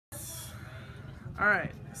All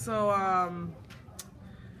right. So,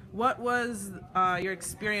 what was your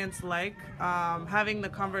experience like having the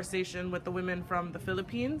conversation with the women from the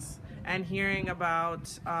Philippines and hearing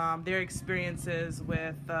about their experiences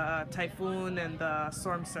with the typhoon and the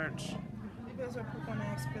storm surge? Because pou konen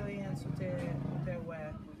eksperyens ou te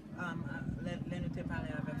wè, lè nou te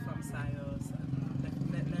pale avèk fòm sa yo,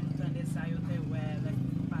 lè nou tende sa yo te wè, lè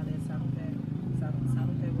nou pale sa nou te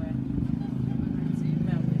wè.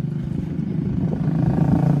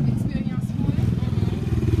 Experience mwen?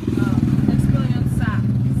 Eksperyens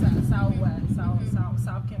sa ou wè, sa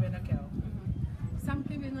ou kembe nan kèw. Sa m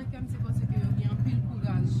kembe nan kem se pwase ke yo gen pil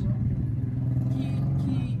kouraj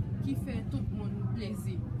ki fè tout moun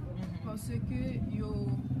plezi. Parce que yo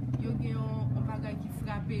gen yon bagay ki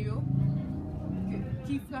frappe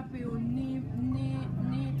yo, ni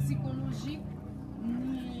psychologique,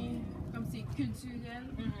 ni comme c'est culturel,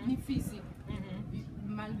 ni physique.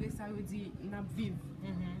 Malgré ça, yo dit nap viv.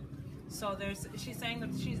 So she's saying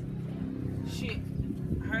that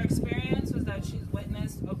her experience was that she's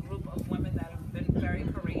witnessed a group of women that have been very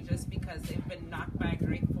courageous because they've been knocked by a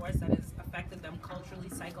great force that has affected them culturally,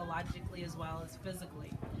 psychologically, as well as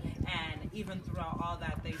physically. And even throughout all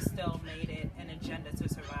that, they've still made it an agenda to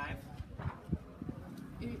survive.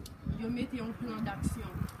 Yo mette yon plan d'action.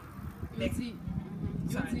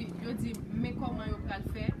 Yo di, mais comment yo pral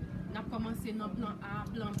fè? N'a commencé dans plan A,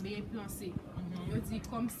 plan B, plan C. Yo di,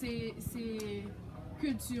 comme c'est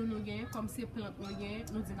culture nous gagne, comme c'est plante nous gagne,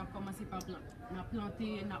 nous dit n'a commencé par plante. N'a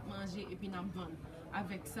planté, n'a mangé et puis n'a vendre.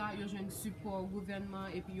 Avec ça, yo joine support gouvernement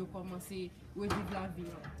et puis yo commencé revivre la vie.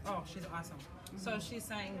 Oh, she's awesome. So she's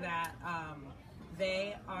saying that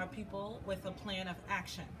they are people with a plan of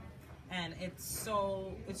action. And it's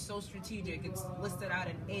so strategic. It's listed out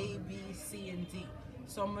in A, B, C, and D.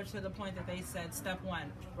 So much to the point that they said, step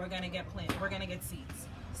 1, we're gonna get plants, we're gonna get seeds.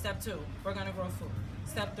 Step 2, we're gonna grow food.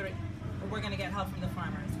 Step 3, we're gonna get help from the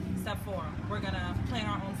farmers. Step 4, we're gonna plant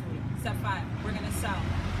our own food. Step 5, we're gonna sell.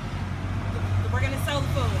 We're gonna sell the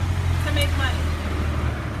food to make money.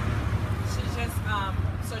 She's just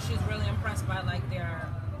so she's really impressed by like their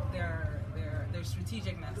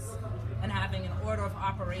strategicness and having an order of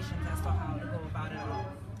operations as to how to go about it all.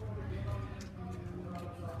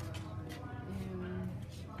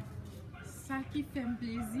 Ça qui fait un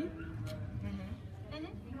plaisir,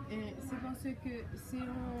 c'est parce que c'est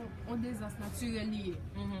un désastre naturel lié.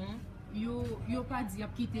 Yo pas dit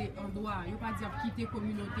quitter endroit, yo pas dit quitter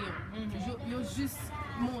communauté. Yo juste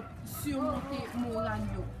surmonter moral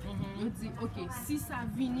yo. Yo dit OK, si ça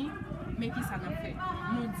vini, mais qui ça n'a fait?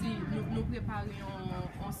 Nous préparer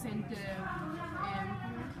en centre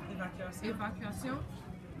évacuation.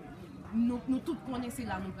 Nous tous connaissons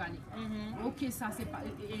là nous aller. OK, ça c'est pas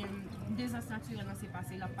désastre naturel c'est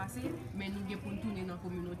passé là passé, mais nous devons pour tourner dans la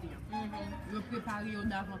communauté. Nous préparer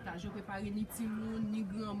davantage, nous préparer ni petit monde, ni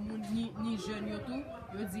grand monde, ni jeune yo tout.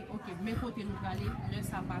 Yo dit OK, mais côté nous aller, laisse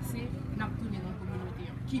ça passer, n'a tourner dans la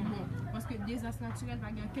communauté. Qui bon parce que désastre naturel va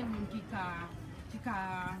gagner quel monde qui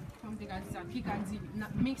dit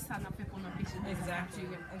mais ça n'a fait pour empêcher Exactly.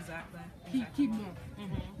 Qui bon.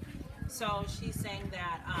 So she's saying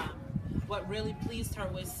that what really pleased her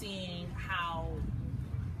was seeing how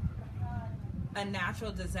a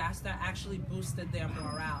natural disaster actually boosted their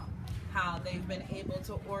morale. How they've been able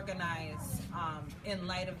to organize in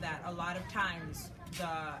light of that. A lot of times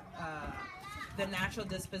the natural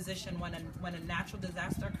disposition when a natural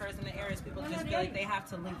disaster occurs in the areas, people just feel like they have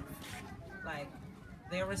to leave. Like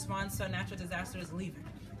their response to a natural disaster is leaving.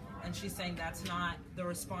 And she's saying that's not the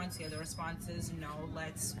response here. The response is no,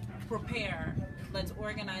 let's prepare, let's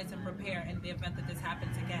organize and prepare in the event that this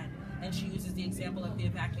happens again. And she uses the example of the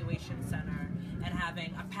evacuation center and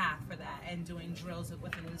having a path for that and doing drills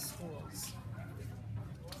within the schools.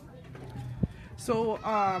 So,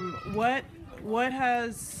 what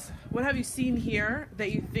have you seen here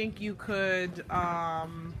that you think you could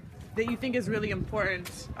that you think is really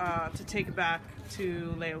important to take back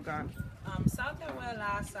to Leogane? C'est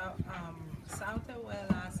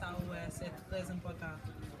très important.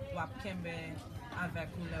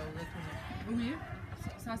 Oui,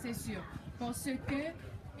 ça c'est sûr. Parce que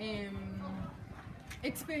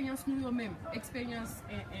expérience nous-mêmes, expérience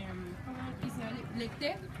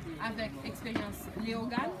l'été avec expérience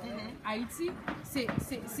Léogane, Haïti,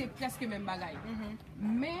 c'est presque même bagaille.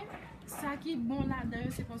 Mais ça qui est bon là-dedans,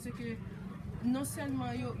 c'est parce que non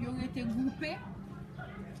seulement ils ont été groupés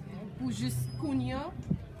pour juste connaître,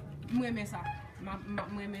 moi j'aime ça. Moi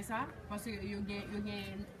j'aime ça parce que il y a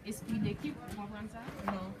un esprit d'équipe, vous comprenez ça?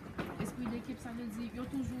 Non. Esprit d'équipe, ça veut dire qu'ils ont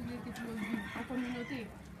toujours été en communauté.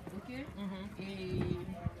 OK? Et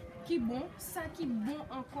qui bon, ça qui bon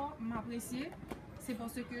encore m'apprécier, c'est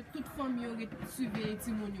parce que toute famille aurait suivi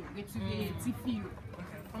ti moun yo, suivi ti fille yo.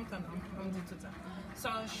 So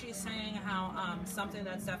she's saying how something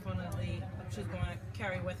that's definitely she's going to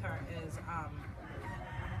carry with her is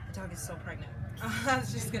the dog is so pregnant.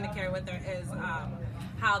 She's going to carry with her is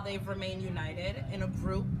how they've remained united in a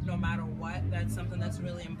group no matter what. That's something that's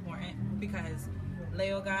really important because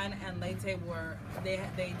Leogan and Leyte were they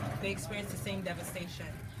experienced the same devastation,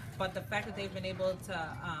 but the fact that they've been able to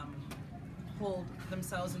hold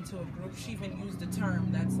themselves into a group. She even used a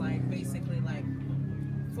term that's like basically like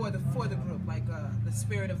for the group, like the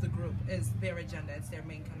spirit of the group is their agenda. It's their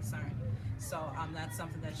main concern. So that's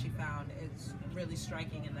something that she found is really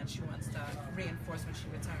striking and that she wants to reinforce when she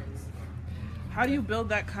returns. How do you build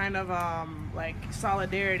that kind of like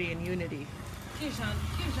solidarity and unity? Ki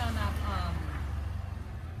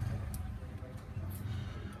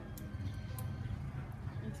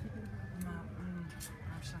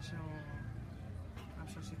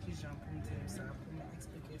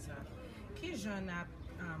jan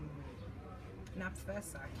nap fè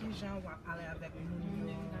sa, ki jan wap ale avèk moun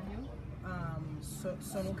yo,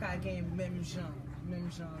 so nou ka gen mèm jan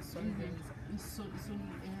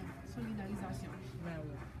Solidarisation. Ben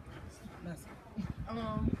wè, merci.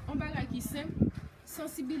 On bagay ki semp,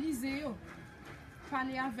 sensibiliser yo,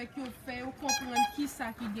 parler avec yo, faire yo comprendre qui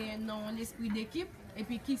ça qui gagne dans l'esprit d'équipe et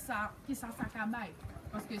puis qui ça ka bay.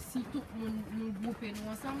 Parce que si tout le monde nous groupe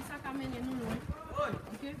nous ensemble, ça ka mène nous loin.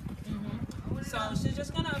 Okay? So she's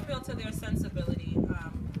just going to appeal to their sensibility.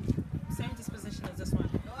 Same disposition as this one.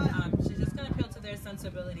 She's just going to appeal to their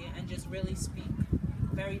sensibility and just really speak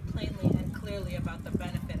very plainly and clearly about the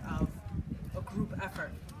benefit of a group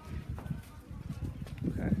effort.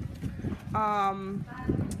 Okay.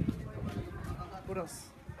 What else?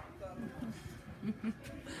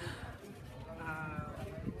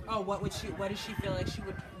 What does she feel like she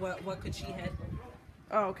would? What could she hit?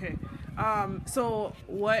 Oh, okay. So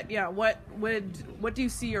what do you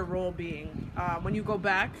see your role being when you go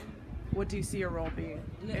back? What do you see your role being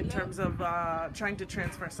in terms of trying to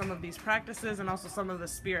transfer some of these practices and also some of the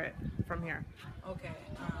spirit from here? Ok.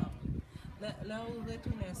 Là ou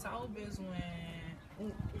retourner, ça ou besoin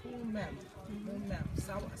ou même,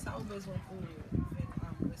 ça ou besoin pour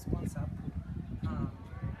être responsable.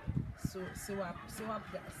 Se wap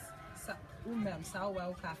ou même ça ou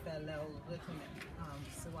ka faire là ou retourner.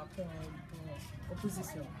 Se wap pour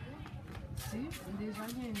opposition. Si, déjà.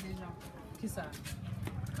 Qui ça?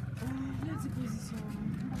 La disposition.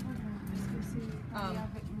 Est-ce que c'est aller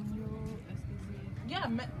avec moun yo? Est-ce que c'est... Yeah,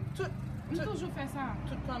 mais tout toujours fait ça.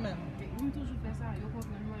 Tout quand même. Toujours fait ça. Yo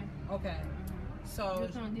comprend moi. Ok. So.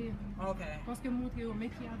 J'entendais. Ok. Parce que montrer au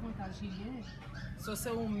mec qui avantage il gagne. So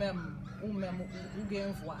c'est ou même ou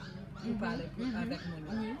gagne voix. Ou parler avec moun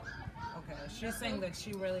yo. Oui. Okay, she's saying that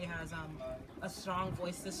she really has a strong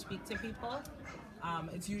voice to speak to people.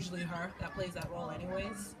 It's usually her that plays that role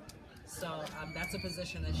anyways. So that's a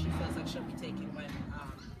position that she feels like she'll be taking when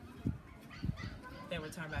they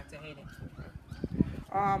return back to Haiti.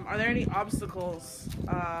 Are there any obstacles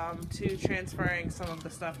to transferring some of the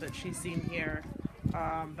stuff that she's seen here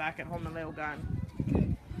back at home in Leogan?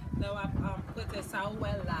 Okay. Now, put this out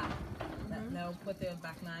well now put it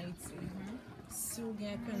back na Haiti. Si ou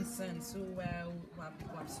gen concern, si ou wap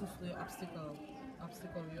souffrir obstacle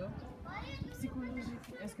yo.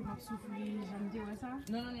 Psychologique, est-ce que vous souffrez, j'aime dire ça?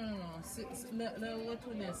 Non. Le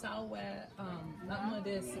retourner, ça ouais, la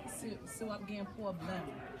demande si wap gen problème,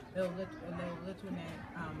 le retourner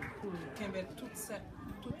pour kembe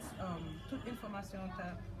toute information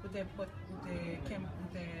peut-être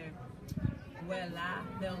ouais là,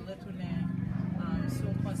 le retourner si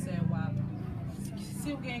on pense wap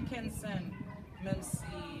si ou gen concern même si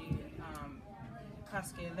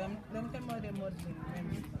parce que l'homme te mode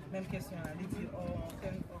même question là il dit on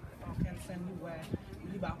concern you where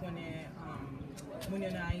il va connaître mon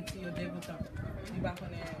en Haïti au débutant il va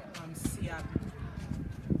connaître si a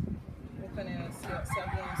on connaît si a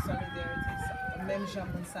bien solidarité même gens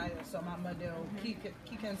comme ça sur ma modèle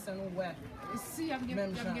qui concern where si il y a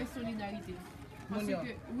bien solidarité parce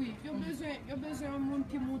que oui il y a besoin de monde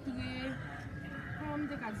qui montre comme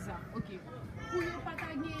des cas ça OK pour yo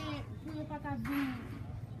pas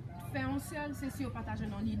faire un seul c'est si yo partager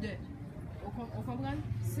un leader on comprend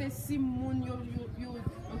c'est si moun yo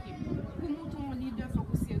OK pour montrer un leader faut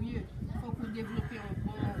que sérieux faut que développer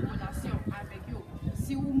une relation avec yo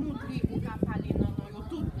si vous montrez ou ka parler non yo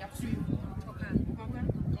tout y a suivre Okay. vous comprenez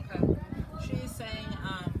Okay. She's saying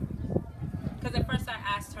because at first I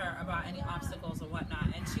asked her about any obstacles or whatnot,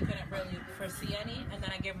 and she couldn't really foresee any. And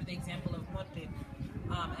then I gave her the example of Motlin,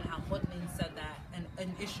 and how Motlin said that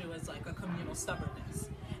an issue is like a communal stubbornness.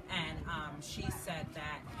 And she said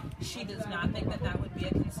she does not think that that would be a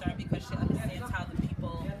concern because she understands how the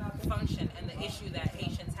people function. And the issue that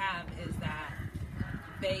Haitians have is that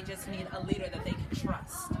they just need a leader that they can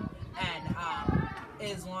trust. And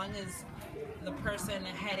as long as the person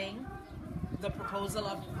heading the proposal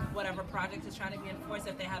of whatever project is trying to be enforced,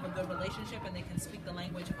 if they have a good relationship and they can speak the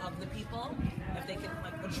language of the people, if they can,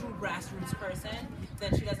 like a true grassroots person,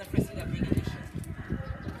 then she doesn't foresee that being an issue.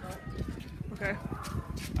 Okay.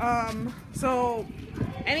 So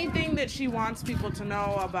anything that she wants people to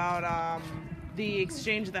know about the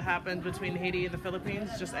exchange that happened between Haiti and the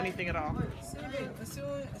Philippines, just anything at all?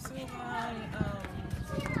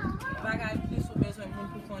 Bagay plus ou bezwen moun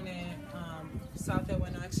pou konen sa te wè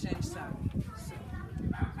nan exchange sa.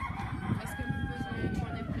 Est-ce que nous besoin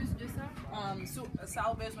connaître plus de ça?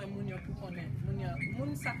 Sa ou bezwen moun yo pou konen.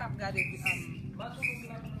 Moun sa kap gade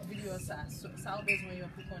video sa. Sa ou bezwen yo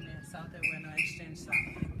pou konen sa te wè nan exchange sa.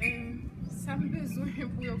 Ça me besoin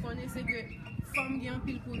pour yo connaître c'est que femme qui a un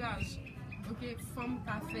pile courage. OK, femme qui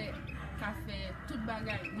a fait toute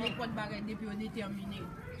bagaille, n'importe bagaille depuis on déterminé.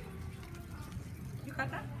 You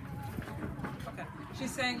got that? Okay.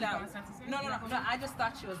 She's saying that. No. I just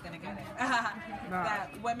thought she was gonna get it.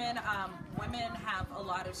 That women have a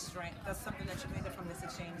lot of strength. That's something that she picked up from this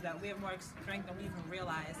exchange. That we have more strength than we even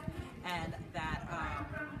realize, and that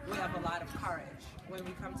we have a lot of courage. When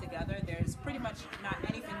we come together, there's pretty much not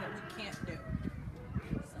anything that we can't do.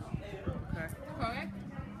 So. Okay. Correct?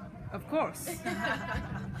 Of course.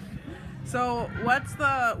 So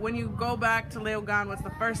when you go back to Leogan, what's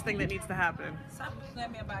the first thing that needs to happen? Qui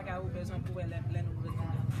premier bagage moi besoin pour?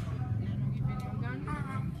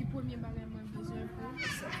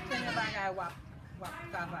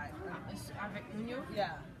 Avec nous?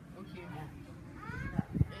 Yeah. OK.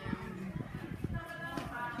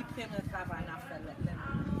 Qui premier travail n'a fait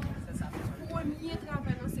c'est ça. Premier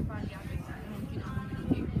travail non c'est parler avec monde qui dans la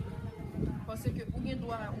communauté. Parce que ou bien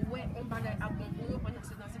doit ouais on bagage à bon pour eux pendant que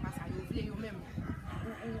c'est pas ça yo vle yo même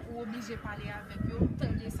ou obligé parler avec eux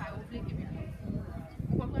tendre ça yo vle et puis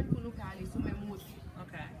pour comprendre que nous aller sur même route.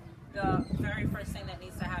 Okay. The very first thing that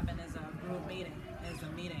needs to happen is a group meeting.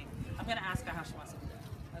 I'm going to ask her how she wants to do that.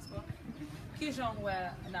 Let's go. Qui j'en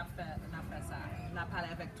ouais n'a fait ça. N'a parlé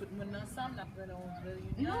avec tout le monde ensemble, n'a fait une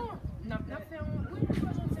réunion. Non, n'a fait une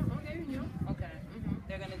réunion. Okay.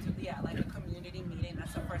 They're going to do like a community meeting.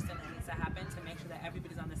 That's the first thing that needs to happen to make sure that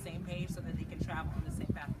everybody's on the same page so that they can travel in the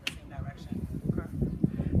same path in the same direction. Okay.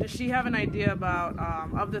 Does she have an idea about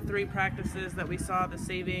of the three practices that we saw, the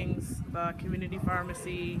savings, the community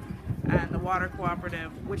pharmacy, and the water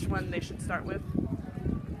cooperative, which one they should start with?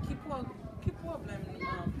 Qui problème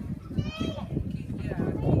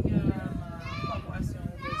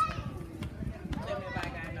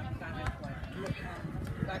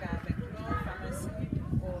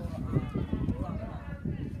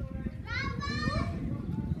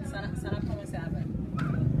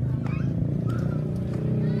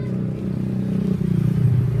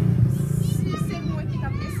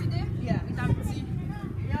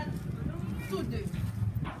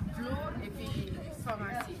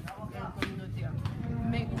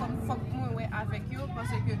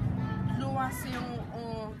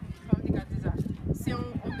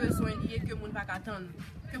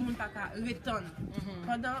que moun pa ka reton.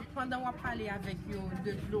 Pendant on parler avec yo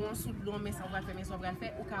de l'eau en sous l'eau mais ça va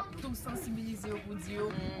faire ou ka tout sensibiliser pour dire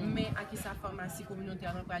mais à qui sa pharmacie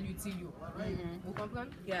communautaire va l'utiliser. Vous comprenez?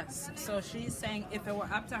 Yes. So she's saying if it were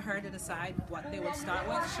up to her to decide what they would start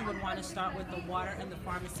with, she would want to start with the water and the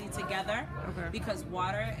pharmacy together. Okay. Because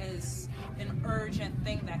water is an urgent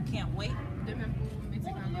thing that can't wait. De même pour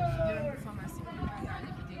médicaments, de même pour pharmacie,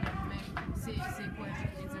 c'est quoi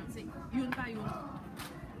c'est une pas une.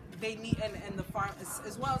 They need and the farm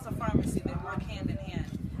as well as the pharmacy, they work hand in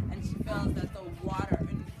hand. And she feels that the water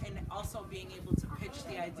and also being able to pitch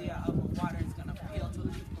the idea of what water is going to appeal to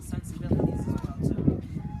the people's sensibilities as well too.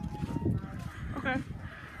 Okay.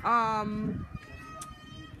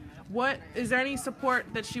 What is there any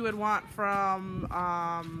support that she would want from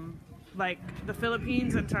like the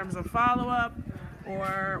Philippines in terms of follow-up,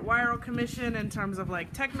 or Wiro Commission in terms of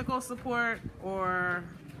like technical support, or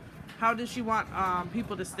how does she want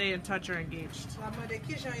people to stay in touch or engaged?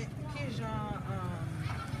 Qui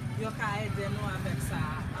yo ka aider nou avec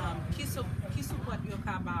ça? Qui support yo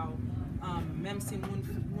ka ba même si moun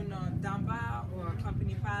d'amba ou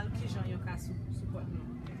company pal, qui jan yo ka support nou?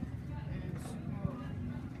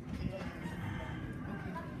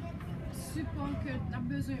 Support que tu as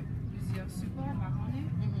besoin de plusieurs supports,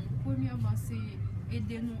 premièrement, c'est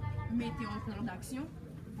aider nous mettre en plan d'action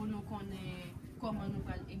pour nous connaître comment nous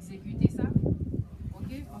allons exécuter ça.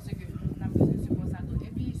 OK? Parce que nous avons besoin de support ça tout. Et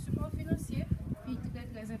puis, support financier, puis très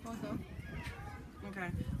très important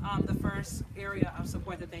The first area of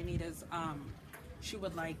support that they need is she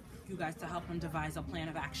would like you guys to help them devise a plan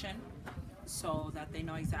of action so that they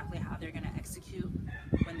know exactly how they're going to execute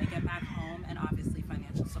when they get back home, and obviously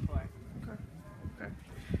financial support. Okay.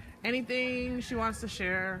 Anything she wants to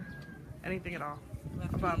share? Anything at all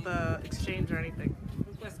about the exchange or anything?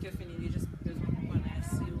 Presque fini, juste besoin pour connaître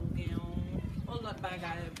si ou gen on l'autre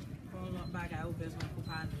bagay ou besoin pour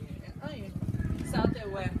parler. Ça te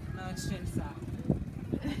ouais dans exchange ça.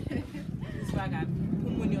 This bagay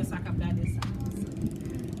pour moun yo sa kap gade ça.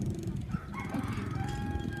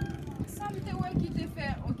 Ça me te ouais qui te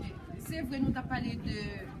fait, ok, c'est vrai nous t'a parlé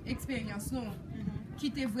de expérience non, qui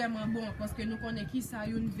était vraiment bon parce que nous connaissons qui ça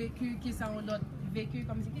yon vécu, qui ça on l'autre vécu,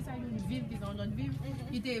 comme si qui ça yon vivre, qui ça on l'autre vivre,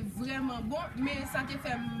 qui était vraiment bon, mais ça te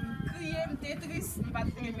fait crier, m'était triste, pas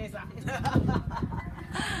aimer ça.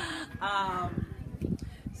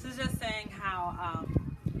 She's just saying how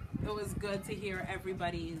it was good to hear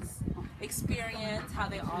everybody's experience, how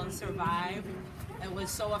they all survived. It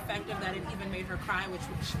was so effective that it even made her cry, which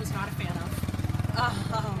she was not a fan of.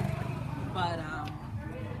 But